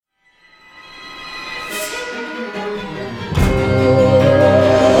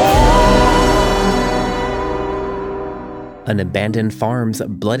An abandoned farm's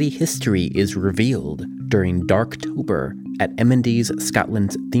bloody history is revealed during Darktober at M&D's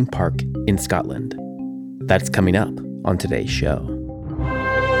Scotland's theme park in Scotland. That's coming up on today's show.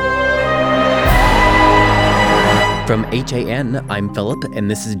 From HAN, I'm Philip,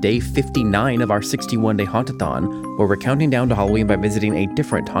 and this is day 59 of our 61-day Hauntathon, where we're counting down to Halloween by visiting a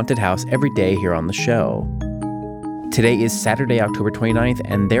different haunted house every day here on the show. Today is Saturday, October 29th,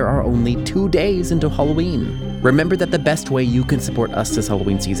 and there are only 2 days until Halloween. Remember that the best way you can support us this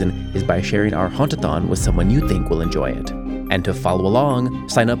Halloween season is by sharing our Hauntathon with someone you think will enjoy it. And to follow along,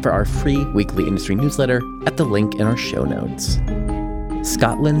 sign up for our free weekly industry newsletter at the link in our show notes.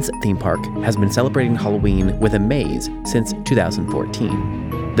 Scotland's theme park has been celebrating Halloween with a maze since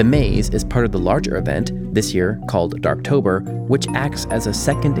 2014. The maze is part of the larger event, this year called Darktober, which acts as a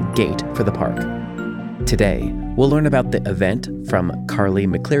second gate for the park. Today, we'll learn about the event from Carly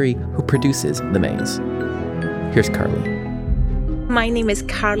McCleary, who produces the maze. Here's Carly. My name is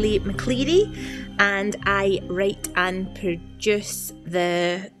Carly McCleary, and I write and produce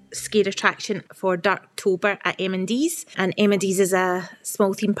the scare attraction for Darktober at M&D's. And M&D's is a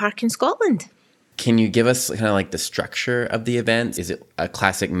small theme park in Scotland. Can you give us kind of like the structure of the event? Is it a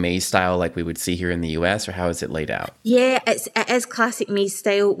classic maze style like we would see here in the US, or how is it laid out? Yeah, it is classic maze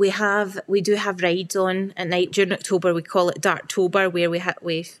style. We do have rides on at night. During October, we call it Darktober, where we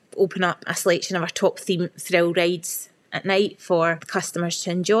open up a selection of our top theme thrill rides at night for customers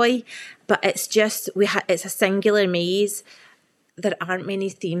to enjoy. But it's just, it's a singular maze. There aren't many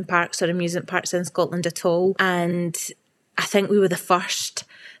theme parks or amusement parks in Scotland at all. And I think we were the first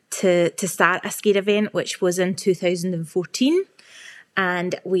to start a scare event, which was in 2014.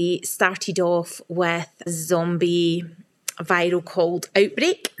 And we started off with a zombie viral called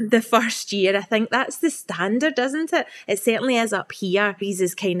Outbreak the first year. I think that's the standard, isn't it? It certainly is up here. These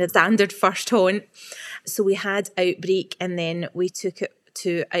is kind of standard first haunt. So we had Outbreak, and then we took it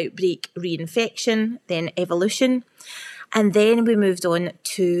to Outbreak Reinfection, then Evolution. And then we moved on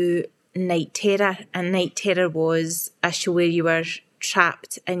to Night Terror. And Night Terror was a show where you were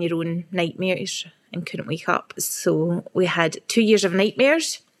trapped in your own nightmares and couldn't wake up. So we had 2 years of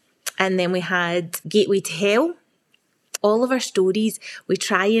nightmares, and then we had Gateway to Hell. All of our stories, we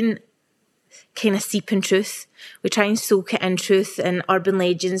try and kind of seep in truth. We try and soak it in truth and urban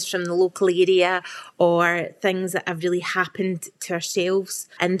legends from the local area or things that have really happened to ourselves.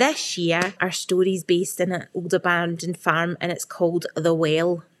 And this year, our story's based in an old abandoned farm, and it's called The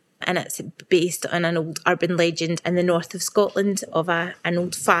Well. And it's based on an old urban legend in the north of Scotland of an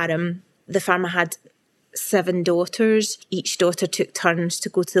old farm. The farmer had 7 daughters. Each daughter took turns to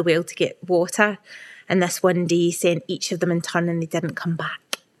go to the well to get water. And this one day sent each of them in turn, and they didn't come back.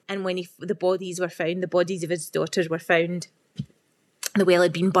 And when the bodies were found, the bodies of his daughters were found. The well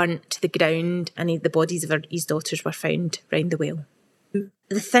had been burnt to the ground, and the bodies of his daughters were found round the well.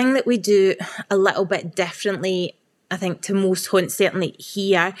 The thing that we do a little bit differently, I think, to most haunts, certainly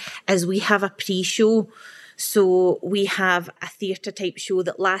here, is we have a pre-show. So we have a theatre type show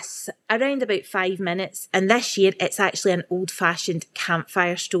that lasts around about 5 minutes. And this year, it's actually an old-fashioned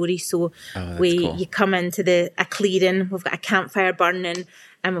campfire story. So cool. You come into a clearing, we've got a campfire burning,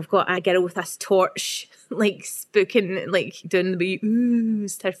 and we've got a girl with a torch, like spooking, like doing the wee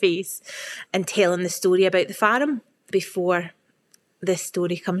oohs to her face, and telling the story about the farm before this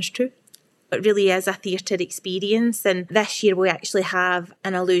story comes true. It really is a theatre experience, and this year we actually have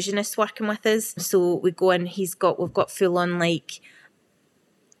an illusionist working with us. So we go in, we've got full on like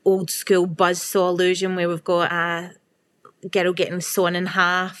old school buzzsaw illusion, where we've got a girl getting sawn in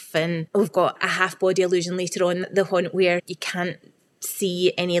half, and we've got a half body illusion later on, the haunt where you can't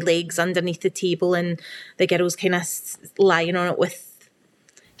see any legs underneath the table, and the girl's kind of lying on it with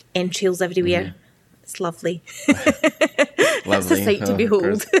entrails everywhere. Mm-hmm. It's lovely. It's a sight to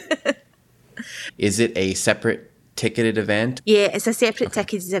behold. Is it a separate ticketed event? Yeah, it's a separate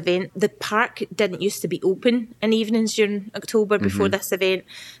ticketed event. The park didn't used to be open in evenings during October before this event.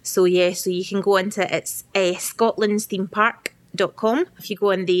 So you can go into it's scotlandsthemepark.com. If you go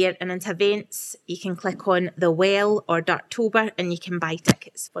in there and into events, you can click on The Well or Darktober, and you can buy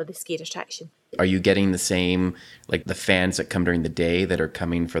tickets for the scare attraction. Are you getting the same, like the fans that come during the day that are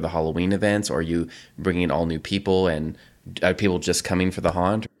coming for the Halloween events, or are you bringing all new people, and are people just coming for the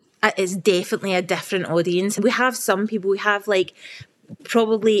haunt? It's definitely a different audience. We have some people, we have like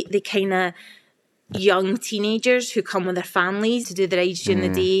probably the kind of young teenagers who come with their families to do the rides during the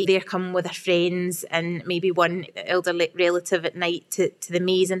day. They're coming with their friends and maybe one elderly relative at night to the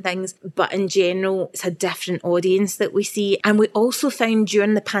maze and things. But in general, it's a different audience that we see. And we also found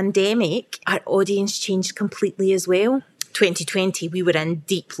during the pandemic, our audience changed completely as well. 2020, we were in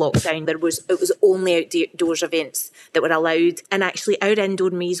deep lockdown. It was only outdoors events that were allowed. And actually our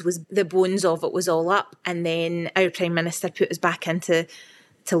indoor maze was, the bones of it was all up. And then our Prime Minister put us back into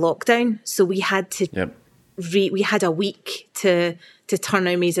lockdown. So we had to, we had a week to turn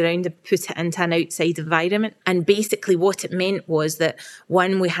our maze around and put it into an outside environment. And basically what it meant was that,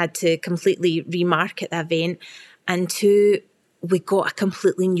 one, we had to completely remarket the event, and two, we got a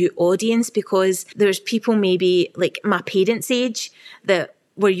completely new audience, because there's people maybe like my parents' age that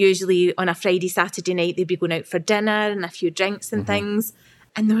were usually on a Friday, Saturday night, they'd be going out for dinner and a few drinks and things.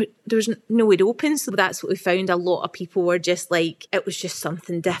 And there was nowhere open. So that's what we found. A lot of people were just like, it was just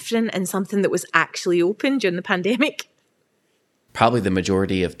something different and something that was actually open during the pandemic. Probably the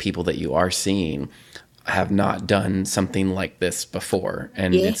majority of people that you are seeing have not done something like this before,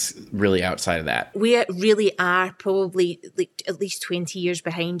 and it's really outside of that. We really are probably like at least 20 years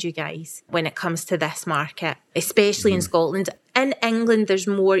behind you guys when it comes to this market, especially in Scotland. In England, there's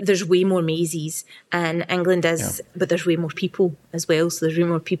way more mazes, and England is, but there's way more people as well. So there's way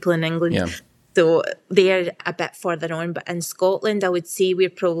more people in England. Yeah. So they're a bit further on. But in Scotland, I would say we're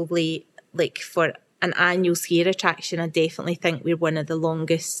probably, like, for an annual scare attraction, I definitely think we're one of the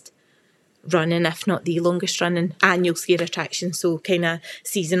longest running, if not the longest running annual scare attraction, so kind of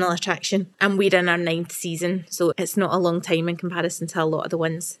seasonal attraction. And we're in our 9th season, so it's not a long time in comparison to a lot of the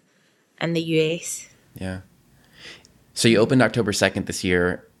ones in the US. Yeah. So you opened October 2nd this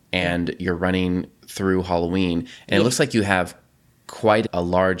year, and you're running through Halloween, and it looks like you have quite a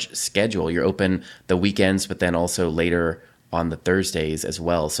large schedule. You're open the weekends, but then also later on the Thursdays as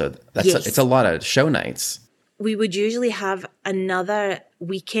well. So it's a lot of show nights. We would usually have another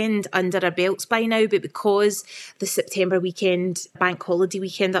weekend under our belts by now, but because the September weekend, bank holiday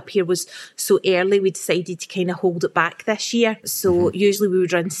weekend up here, was so early, we decided to kind of hold it back this year. So usually we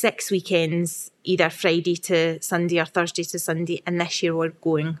would run 6 weekends, either Friday to Sunday or Thursday to Sunday, and this year we're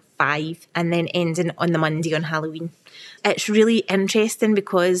going 5, and then ending on the Monday on Halloween. It's really interesting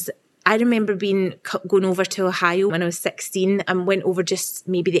because I remember going over to Ohio when I was 16 and went over just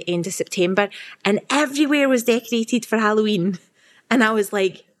maybe the end of September, and everywhere was decorated for Halloween. And I was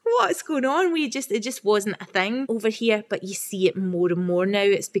like, what's going on? It just wasn't a thing over here, but you see it more and more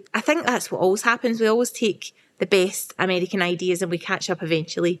now. I think that's what always happens. We always take the best American ideas and we catch up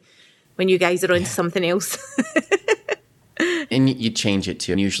eventually when you guys are on to something else. And you change it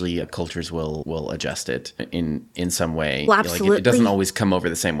too. Usually cultures will adjust it in some way. Well, absolutely. Like it doesn't always come over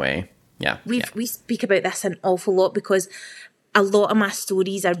the same way. Yeah. We speak about this an awful lot because a lot of my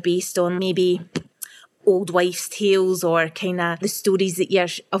stories are based on maybe old wives' tales or kind of the stories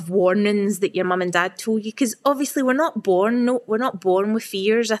of warnings that your mum and dad told you. Because obviously we're not born with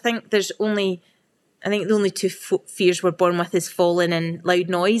fears. I think the only 2 fears we're born with is falling and loud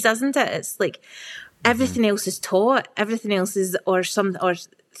noise, isn't it? It's like everything else is taught. Everything else is or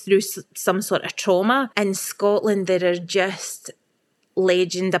through some sort of trauma. In Scotland, there are just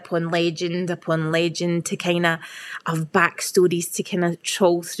legend upon legend upon legend to kind of backstories to kind of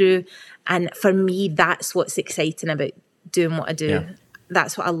troll through. And for me, that's what's exciting about doing what I do. Yeah.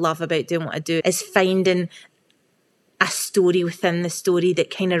 That's what I love about doing what I do, is finding a story within the story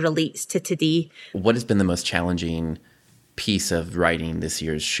that kind of relates to today. What has been the most challenging piece of writing this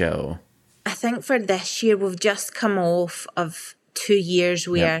year's show? I think for this year, we've just come off of 2 years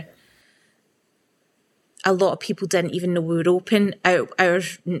where a lot of people didn't even know we were open. Our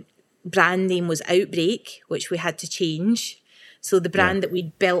brand name was Outbreak, which we had to change. So the brand that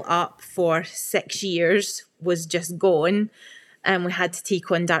we'd built up for 6 years was just gone. And we had to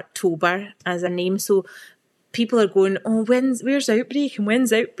take on Darktober as a name. So people are going, oh, where's Outbreak? And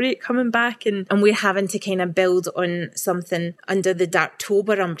when's Outbreak coming back? And we're having to kind of build on something under the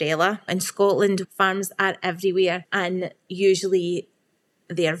Darktober umbrella. In Scotland, farms are everywhere. And usually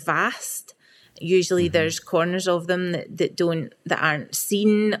they're vast. Usually there's corners of them that aren't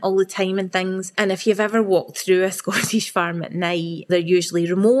seen all the time and things. And if you've ever walked through a Scottish farm at night, they're usually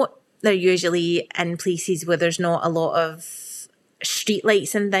remote. They're usually in places where there's not a lot of street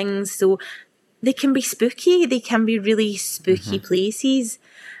lights and things. So they can be spooky. They can be really spooky places.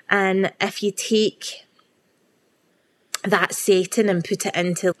 And if you take that setting and put it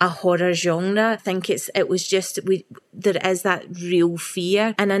into a horror genre, I think there is that real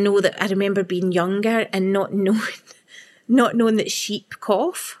fear. And I know that I remember being younger and not knowing that sheep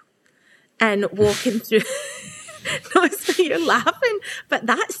cough and walking through. No, so you're laughing, but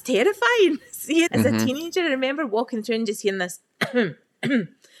that's terrifying. See, as a teenager, I remember walking through and just hearing this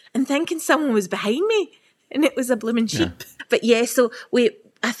and thinking someone was behind me, and it was a blooming sheep. But so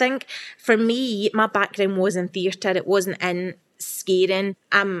I think for me, my background was in theatre. It wasn't in scaring.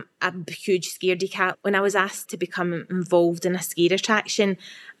 I'm a huge scaredy cat. When I was asked to become involved in a scare attraction,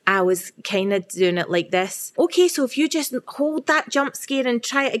 I was kind of doing it like this. Okay, so if you just hold that jump scare and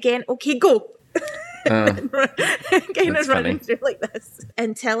try it again, okay, go. Kind of running through like this.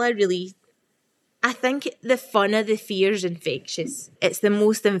 Until I think the fun of the fear is infectious. It's the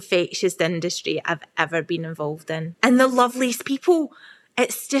most infectious industry I've ever been involved in. And the loveliest people.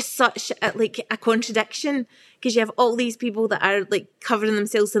 It's just such a contradiction, because you have all these people that are like covering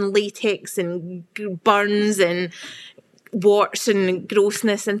themselves in latex and burns and warts and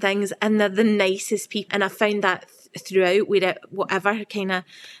grossness and things, and they're the nicest people. And I found that throughout whatever kind of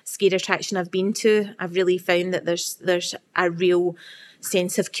scare attraction I've been to, I've really found that there's a real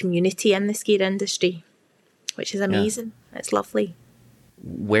sense of community in the scare industry, which is amazing. Yeah. It's lovely.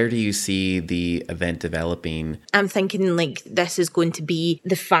 Where do you see the event developing? I'm thinking like this is going to be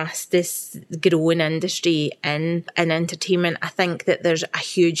the fastest growing industry in entertainment. I think that there's a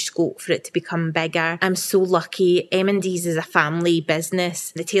huge scope for it to become bigger. I'm so lucky. M&D's is a family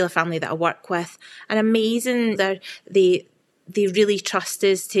business. The Taylor family that I work with are amazing. They really trust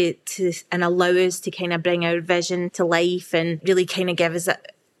us to and allow us to kind of bring our vision to life and really kind of give us a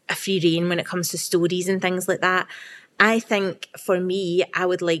free rein when it comes to stories and things like that. I think for me, I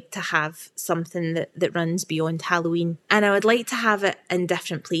would like to have something that runs beyond Halloween, and I would like to have it in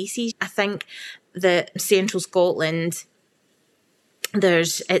different places. I think that Central Scotland,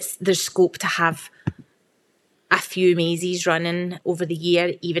 there's scope to have a few mazes running over the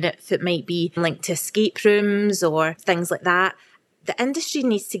year, even if it might be linked to escape rooms or things like that. The industry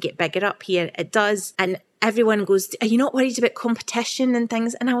needs to get bigger up here. It does. And everyone goes, are you not worried about competition and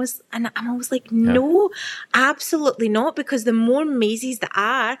things? And I'm always like, no, absolutely not. Because the more mazes there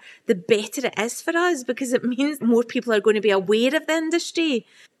are, the better it is for us, because it means more people are going to be aware of the industry.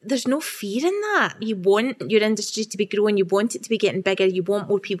 There's no fear in that. You want your industry to be growing. You want it to be getting bigger. You want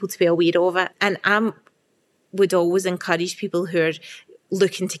more people to be aware of it. And I would always encourage people who are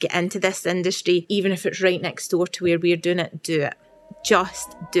looking to get into this industry, even if it's right next door to where we're doing it, do it.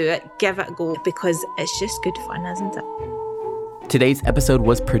 Just do it. Give it a go, because it's just good fun, isn't it? Today's episode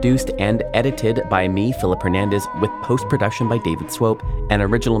was produced and edited by me, Philip Hernandez, with post-production by David Swope and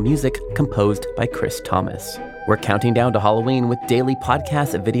original music composed by Chris Thomas. We're counting down to Halloween with daily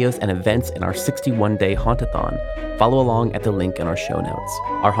podcasts, videos, and events in our 61-day Hauntathon. Follow along at the link in our show notes.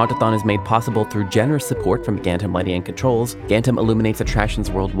 Our Hauntathon is made possible through generous support from Gantom Lighting and Controls. Gantom illuminates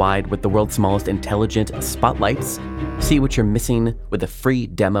attractions worldwide with the world's smallest intelligent spotlights. See what you're missing with a free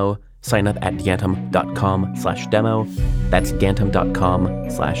demo. Sign up at gantom.com/demo. That's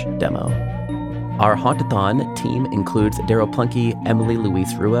gantom.com/demo. Our Hauntathon team includes Daryl Plunkey, Emily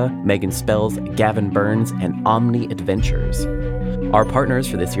Louise Rua, Megan Spells, Gavin Burns, and Omni Adventures. Our partners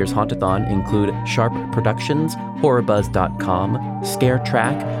for this year's Hauntathon include Sharp Productions, HorrorBuzz.com,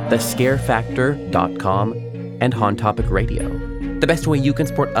 ScareTrack, TheScareFactor.com, and Haunt Topic Radio. The best way you can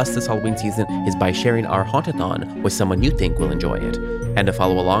support us this Halloween season is by sharing our Hauntathon with someone you think will enjoy it. And to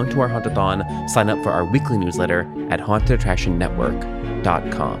follow along to our Hauntathon, sign up for our weekly newsletter at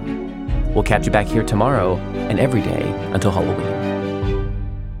HauntedAttractionNetwork.com. We'll catch you back here tomorrow and every day until Halloween.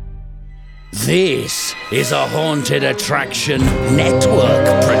 This is a Haunted Attraction Network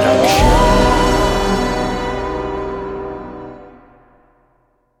production.